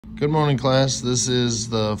Good morning, class. This is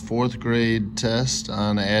the 4th grade test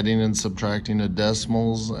on adding and subtracting of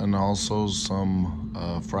decimals and also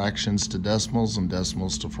some fractions to decimals and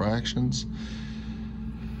decimals to fractions.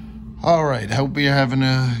 All right, hope you're having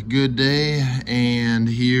a good day, and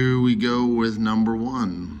here we go with number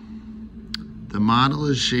 1. The model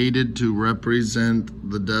is shaded to represent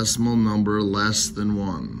the decimal number less than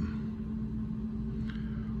 1.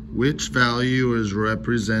 Which value is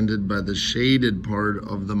represented by the shaded part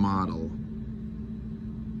of the model?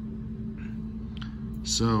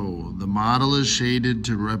 So the model is shaded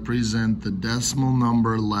to represent the decimal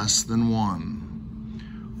number less than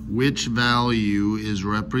 1. Which value is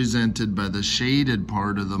represented by the shaded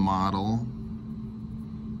part of the model?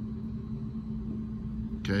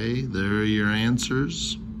 Okay, there are your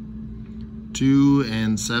answers. 2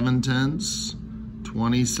 7/10,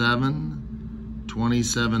 27,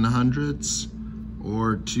 27/100,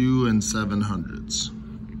 or 2 7/100.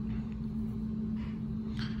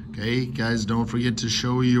 Okay, guys, don't forget to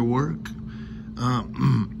show your work,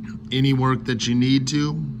 any work that you need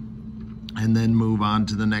to, and then move on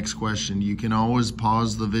to the next question. You can always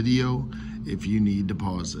pause the video if you need to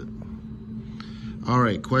pause it. All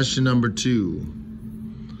right, question number 2.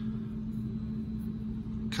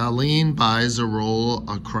 Colleen buys a roll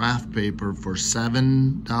of craft paper for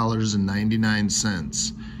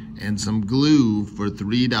 $7.99 and some glue for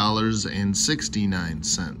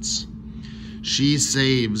 $3.69. She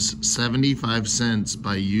saves 75 cents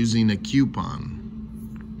by using a coupon.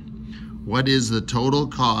 What is the total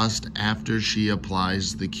cost after she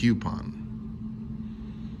applies the coupon?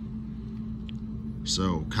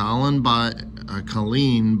 So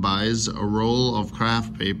Colleen buys a roll of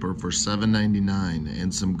craft paper for $7.99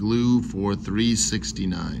 and some glue for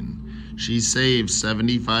 $3.69. She saves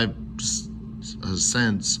 75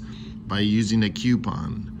 cents by using a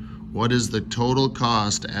coupon. What is the total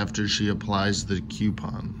cost after she applies the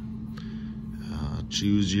coupon?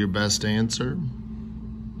 Choose your best answer.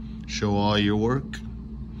 Show all your work.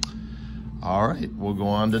 All right, we'll go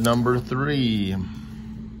on to number 3.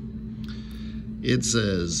 It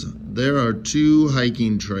says, there are 2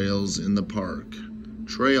 hiking trails in the park.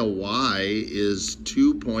 Trail Y is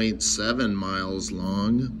 2.7 miles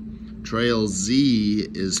long. Trail Z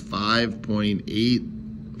is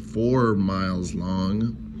 5.84 miles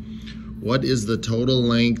long. What is the total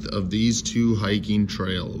length of these 2 hiking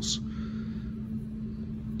trails?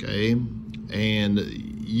 Okay, and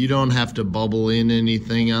you don't have to bubble in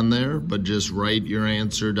anything on there, but just write your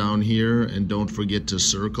answer down here and don't forget to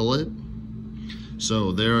circle it.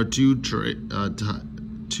 So there are 2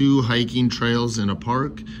 hiking trails in a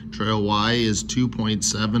park. Trail Y is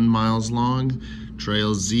 2.7 miles long.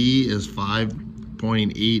 Trail Z is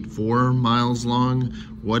 5.84 miles long.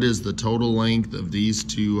 What is the total length of these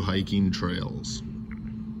 2 hiking trails?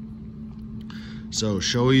 So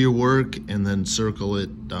show your work and then circle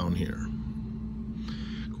it down here.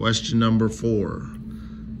 Question number 4.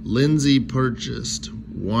 Lindsay purchased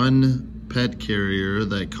 1 pet carrier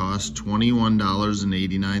that cost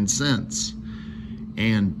 $21.89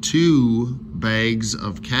 and 2 bags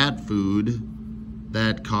of cat food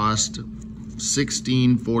that cost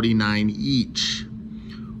 $16.49 each.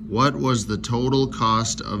 What was the total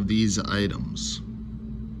cost of these items?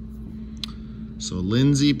 So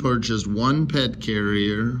Lindsay purchased 1 pet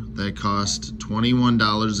carrier that cost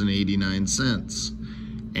 $21.89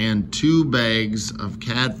 and 2 bags of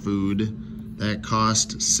cat food that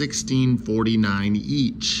cost $16.49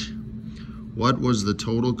 each. What was the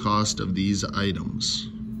total cost of these items?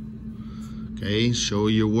 Okay, show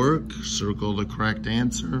your work, circle the correct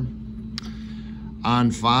answer.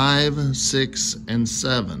 On 5, 6, and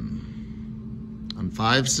 7. On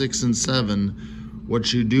 5, 6, and 7,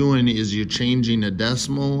 what you're doing is you're changing a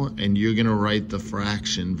decimal and you're gonna write the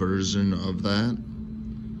fraction version of that.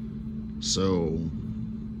 So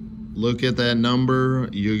look at that number,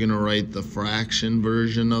 you're gonna write the fraction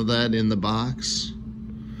version of that in the box.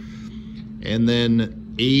 And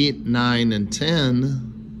then 8, 9, and 10,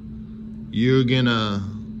 you're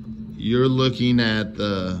looking at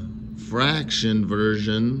the fraction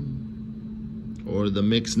version or the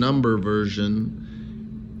mixed number version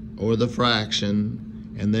or the fraction,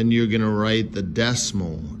 and then you're gonna write the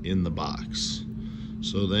decimal in the box.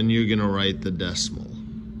 So then you're gonna write the decimal.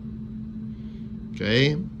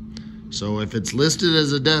 Okay? So if it's listed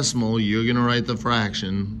as a decimal, you're gonna write the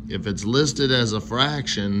fraction. If it's listed as a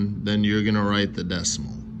fraction, then you're gonna write the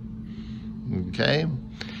decimal. Okay?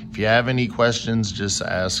 If you have any questions, just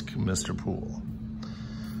ask Mr. Poole.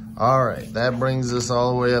 All right, that brings us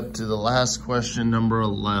all the way up to the last question, number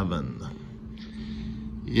 11.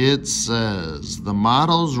 It says, the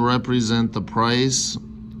models represent the price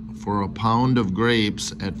for a pound of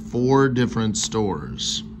grapes at 4 different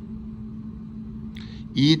stores.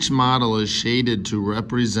 Each model is shaded to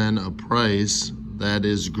represent a price that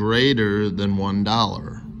is greater than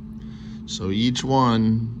 $1. So each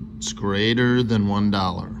one is greater than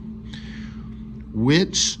 $1.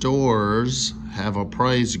 Which stores have a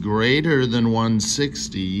price greater than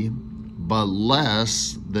 $1.60 but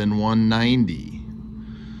less than $1.90?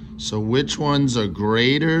 So which ones are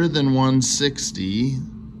greater than $1.60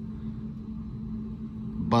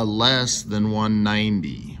 but less than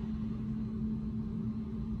 $1.90?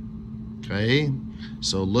 Okay,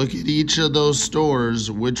 so look at each of those stores.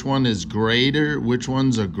 Which one is greater? Which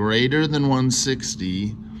ones are greater than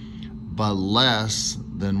 $1.60 but less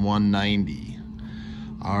than $1.90?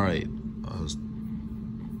 All right,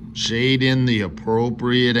 shade in the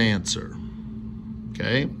appropriate answer.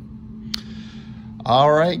 Okay.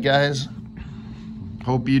 All right, guys.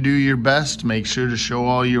 Hope you do your best. Make sure to show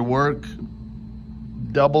all your work.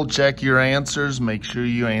 Double check your answers. Make sure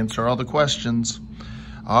you answer all the questions.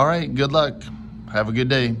 All right, good luck. Have a good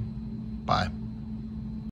day. Bye.